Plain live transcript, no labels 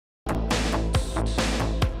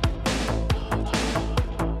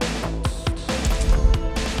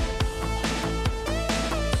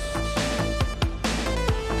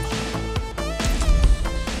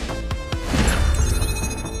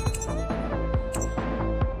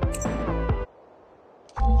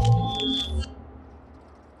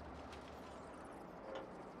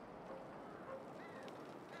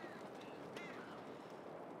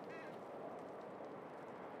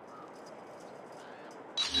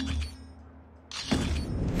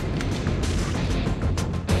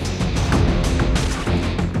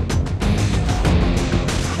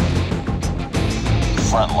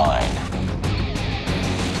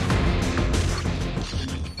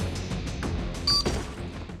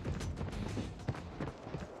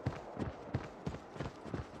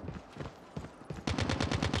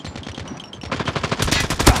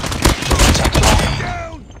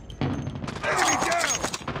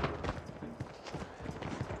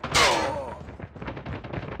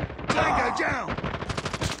Tango down!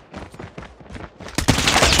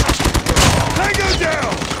 Tango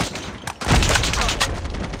down!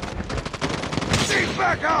 Team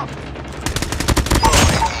back up!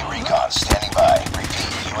 UAV recon standing by.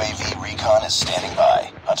 Repeat, UAV recon is standing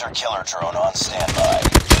by. Hunter-killer drone on standby.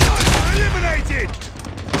 Eliminated!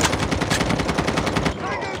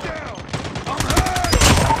 Tango down! I'm hurt!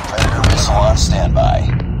 Predator missile on standby.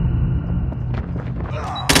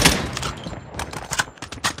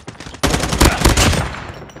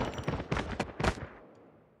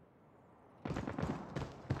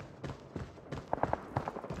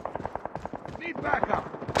 Need backup!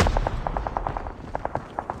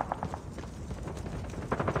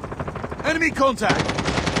 Enemy contact!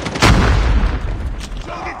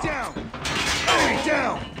 Target down! Enemy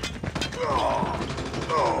down!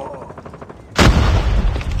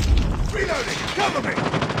 Reloading! Cover me!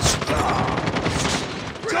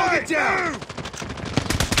 Target down!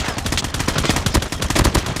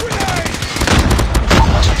 Grenade!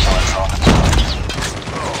 Hunter-killer drone deployed.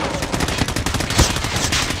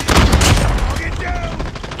 Target down!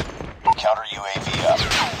 Counter UAV up.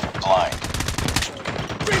 Blind.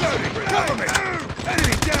 Reloading! Cover me!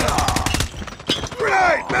 Enemy down!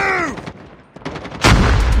 Grenade! Move!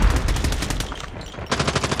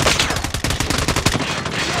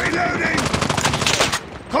 Reloading!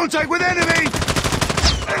 Contact with enemy!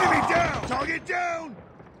 Enemy down! Target down!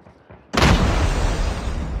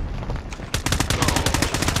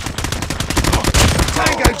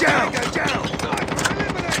 Tango down! Tango down! Sniper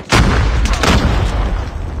eliminate!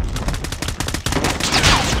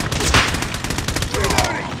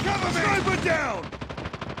 Reloading! Cover me! Sniper down!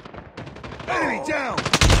 Enemy down!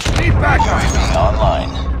 Need backup! UAV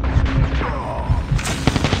online.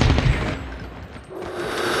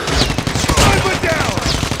 Sniper down!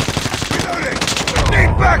 Reloading!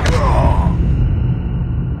 Need backup!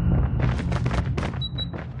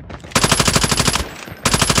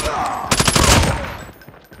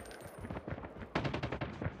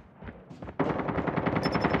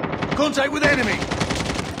 Contact with enemy!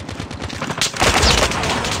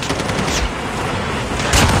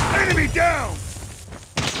 Enemy down!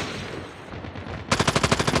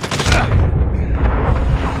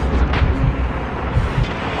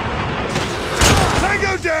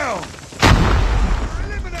 Tango down!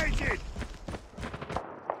 Eliminated!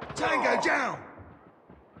 Tango down!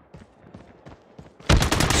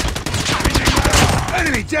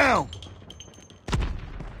 Enemy down!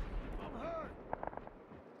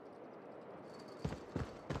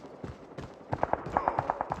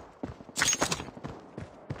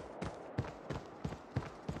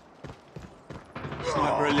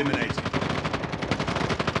 Sniper eliminated.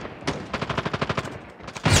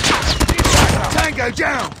 Tango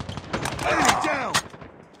down! Enemy down!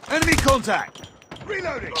 Enemy contact!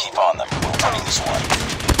 Reloading! Keep on them. We're winning this one.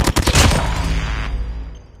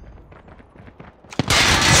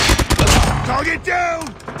 Target down!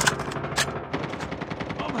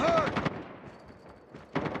 I'm hurt!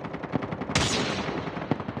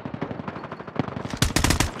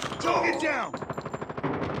 Target down!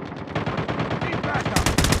 Need backup!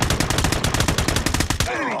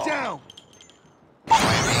 Enemy down!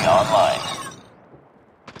 UAV online.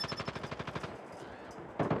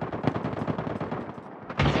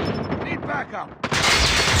 Need backup!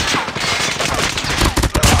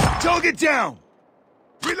 Target down!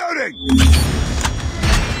 Reloading!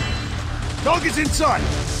 Target's in sight!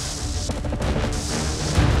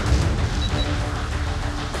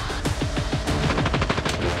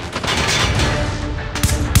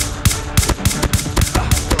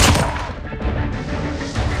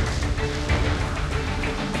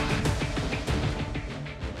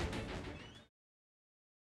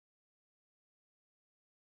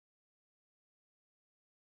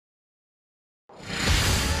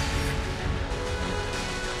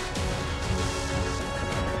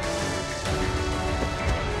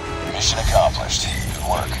 Mission accomplished. Good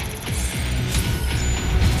work.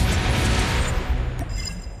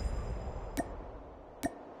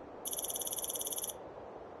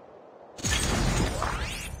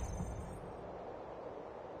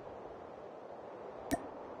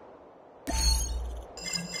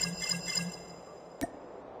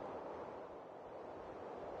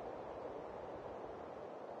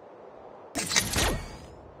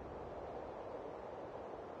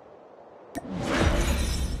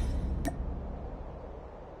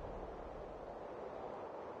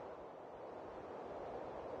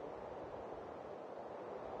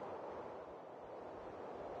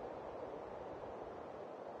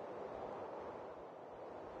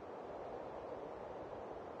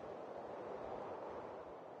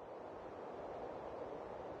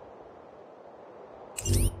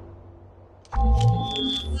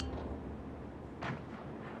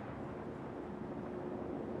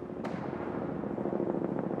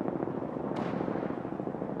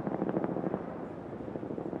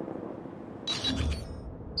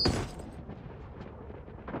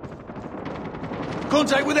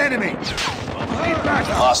 Contact with enemy! Need We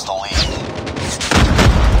backup! lost the lead.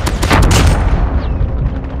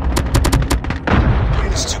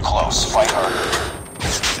 It's too close. Fight harder.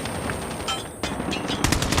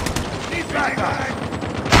 Need backup!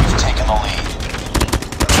 We've taken the lead.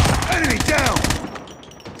 Enemy down!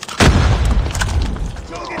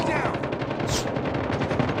 Target down!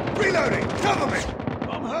 Reloading! Cover me!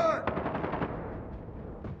 I'm hurt!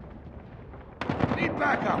 Need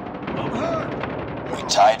backup! I'm hurt! We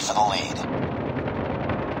tied for the lead.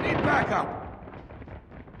 Need backup!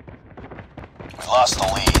 We lost the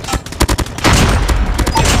lead.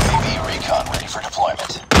 UAV recon ready for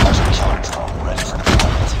deployment. Hunter killer drone ready for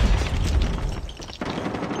deployment.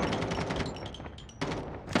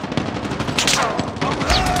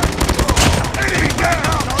 Enemy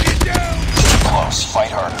down! Target down! Too close.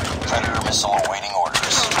 Fight harder. Predator missile awaiting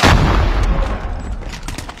orders.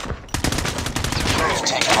 We've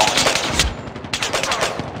taken the lead.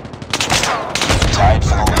 Tied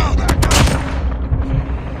for the lead.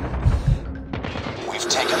 We've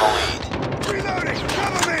taken the lead. Reloading!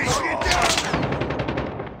 Cover me! Target down!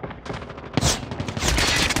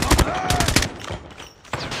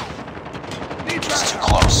 Need It's too backup!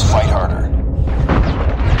 close. Fight harder.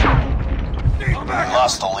 Need We backup!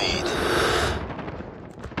 lost the lead.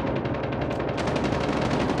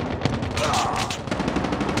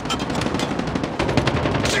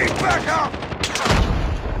 Need backup!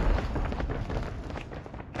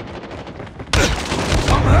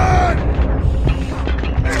 I'm hurt!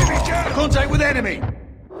 Enemy down! Contact with enemy!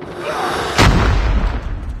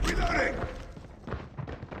 Reloading!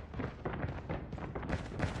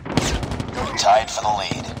 We tied for the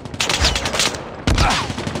lead.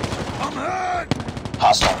 I'm hurt!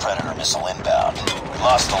 Hostile Predator missile inbound. We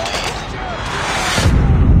lost the lead.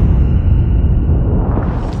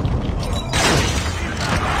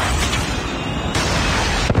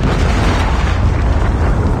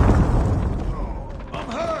 I'm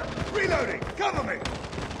hurt! Reloading! Cover me!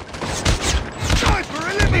 Sniper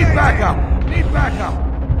eliminated! Need backup! Need backup!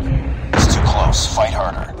 It's too close. Fight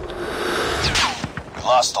harder. We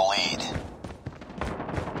lost the lead.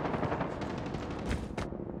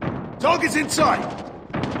 Target's in sight!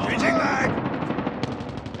 Changing mag!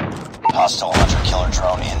 Hostile hunter killer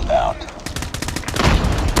drone inbound.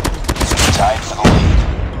 Tied for the lead.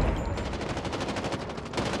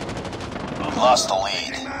 We lost the lead.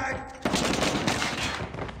 Changing mag!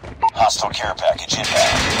 Hostile care package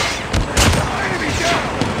inbound. Enemy down!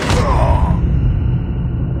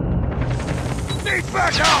 Need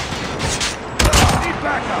backup! Need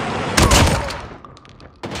backup!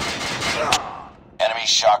 Enemy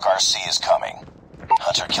shock RC is coming.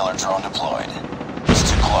 Hunter killer drone deployed. It's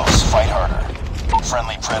too close. Fight harder.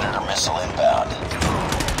 Friendly Predator missile inbound.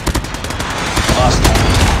 We lost the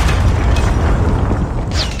lead.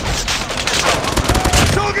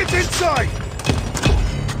 Target's in sight!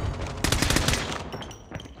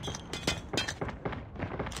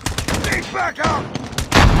 Need backup!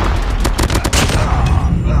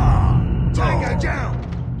 Tango down!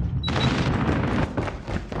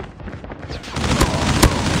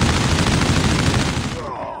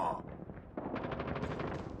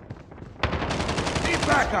 Need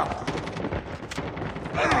backup!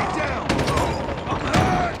 Enemy down! I'm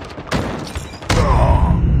hurt!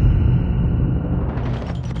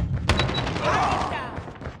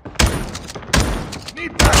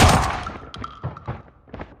 Need backup!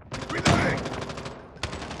 Reloading!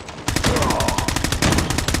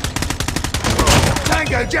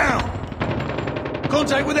 Tango down!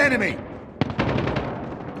 Contact with enemy!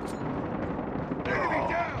 Enemy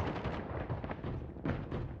down!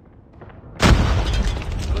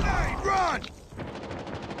 Grenade, run!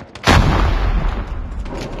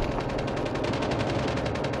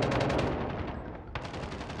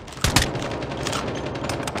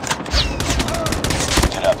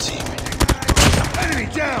 Get up, team. Enemy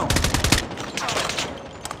down!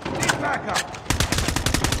 Need backup!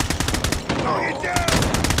 Target down!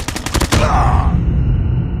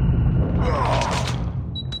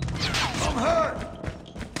 I'm hurt!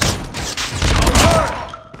 I'm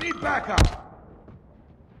hurt! Need backup!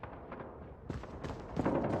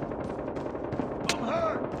 I'm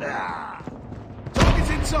hurt! Target's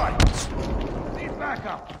in sight! Need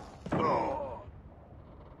backup!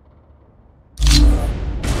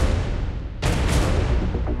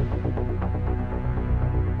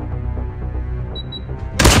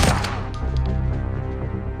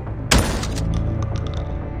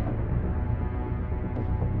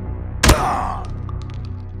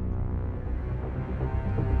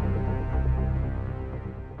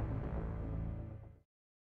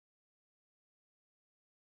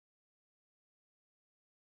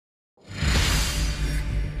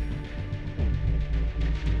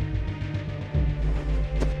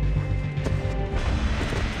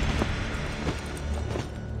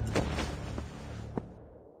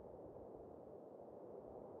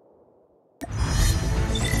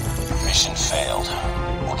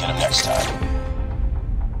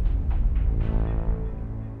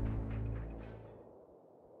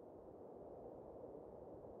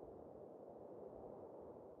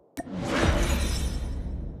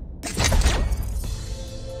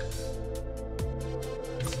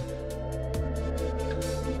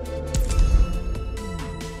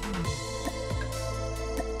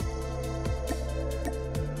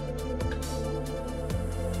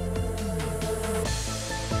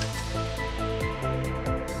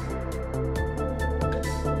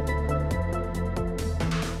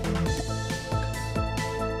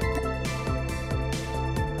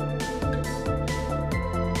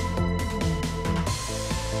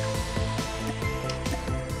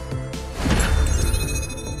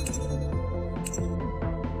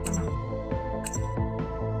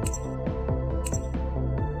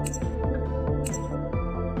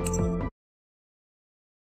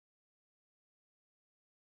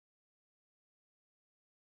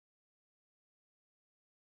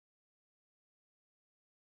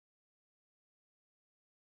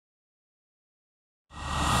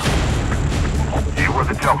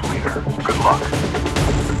 yourself, leader. Good luck.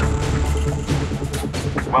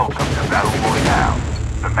 Welcome to Battle Royale.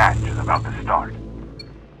 The match is about to start.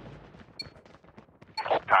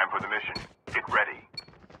 Time for the mission. Get ready.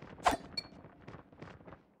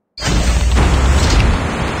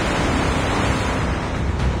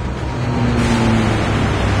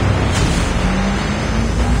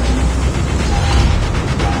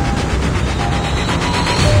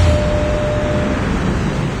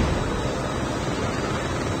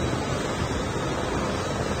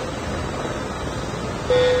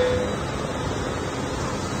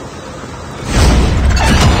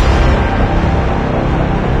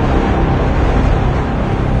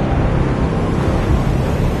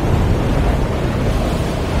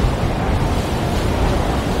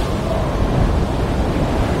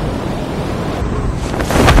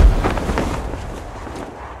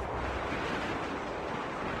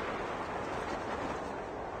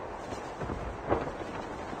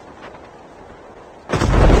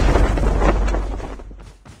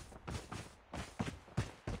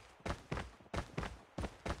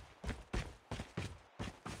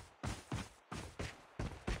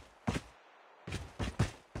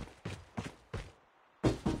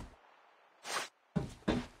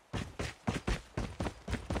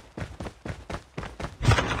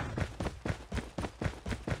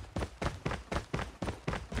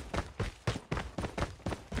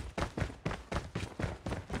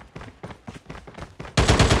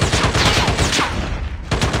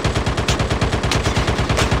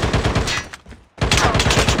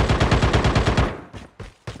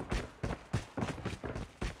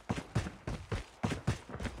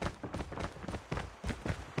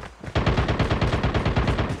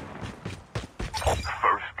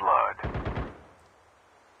 First blood.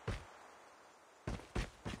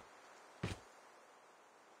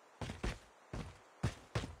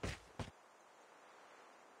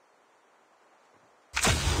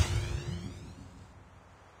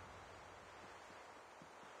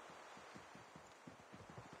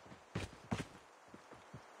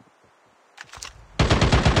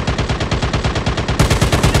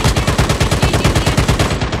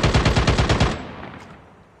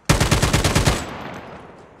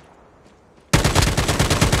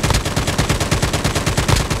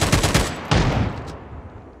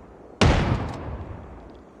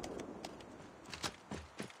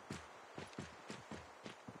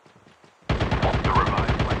 The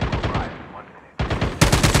revived flight will arrive in 1 minute.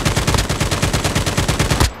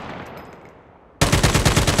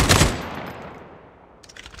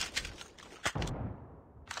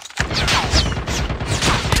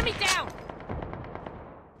 Enemy down!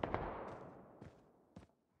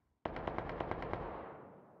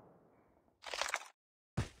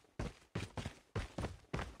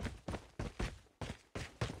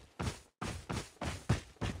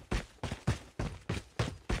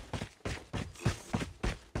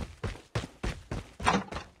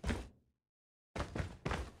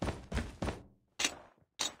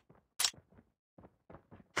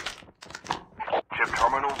 Chip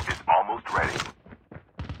terminal is almost ready.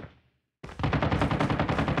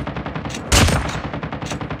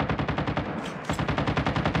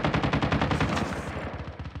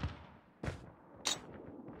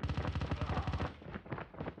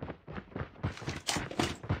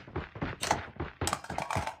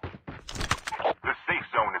 The safe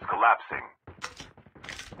zone is collapsing.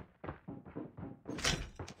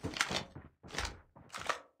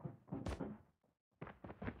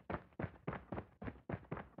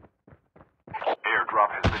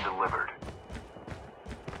 Airdrop has been delivered.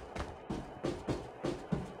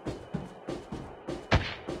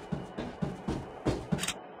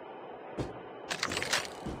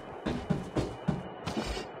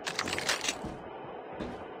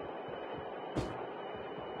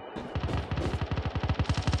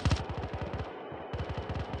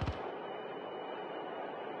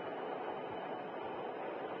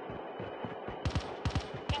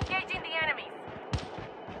 Engaging the enemies.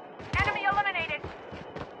 Enemy eliminated.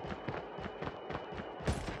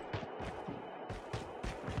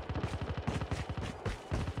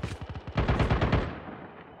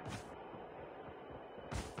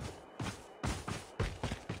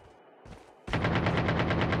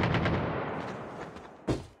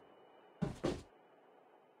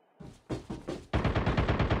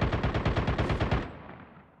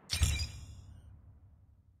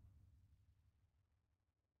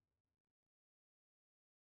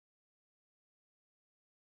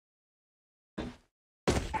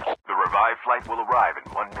 The revived flight will arrive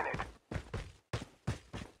in 1 minute.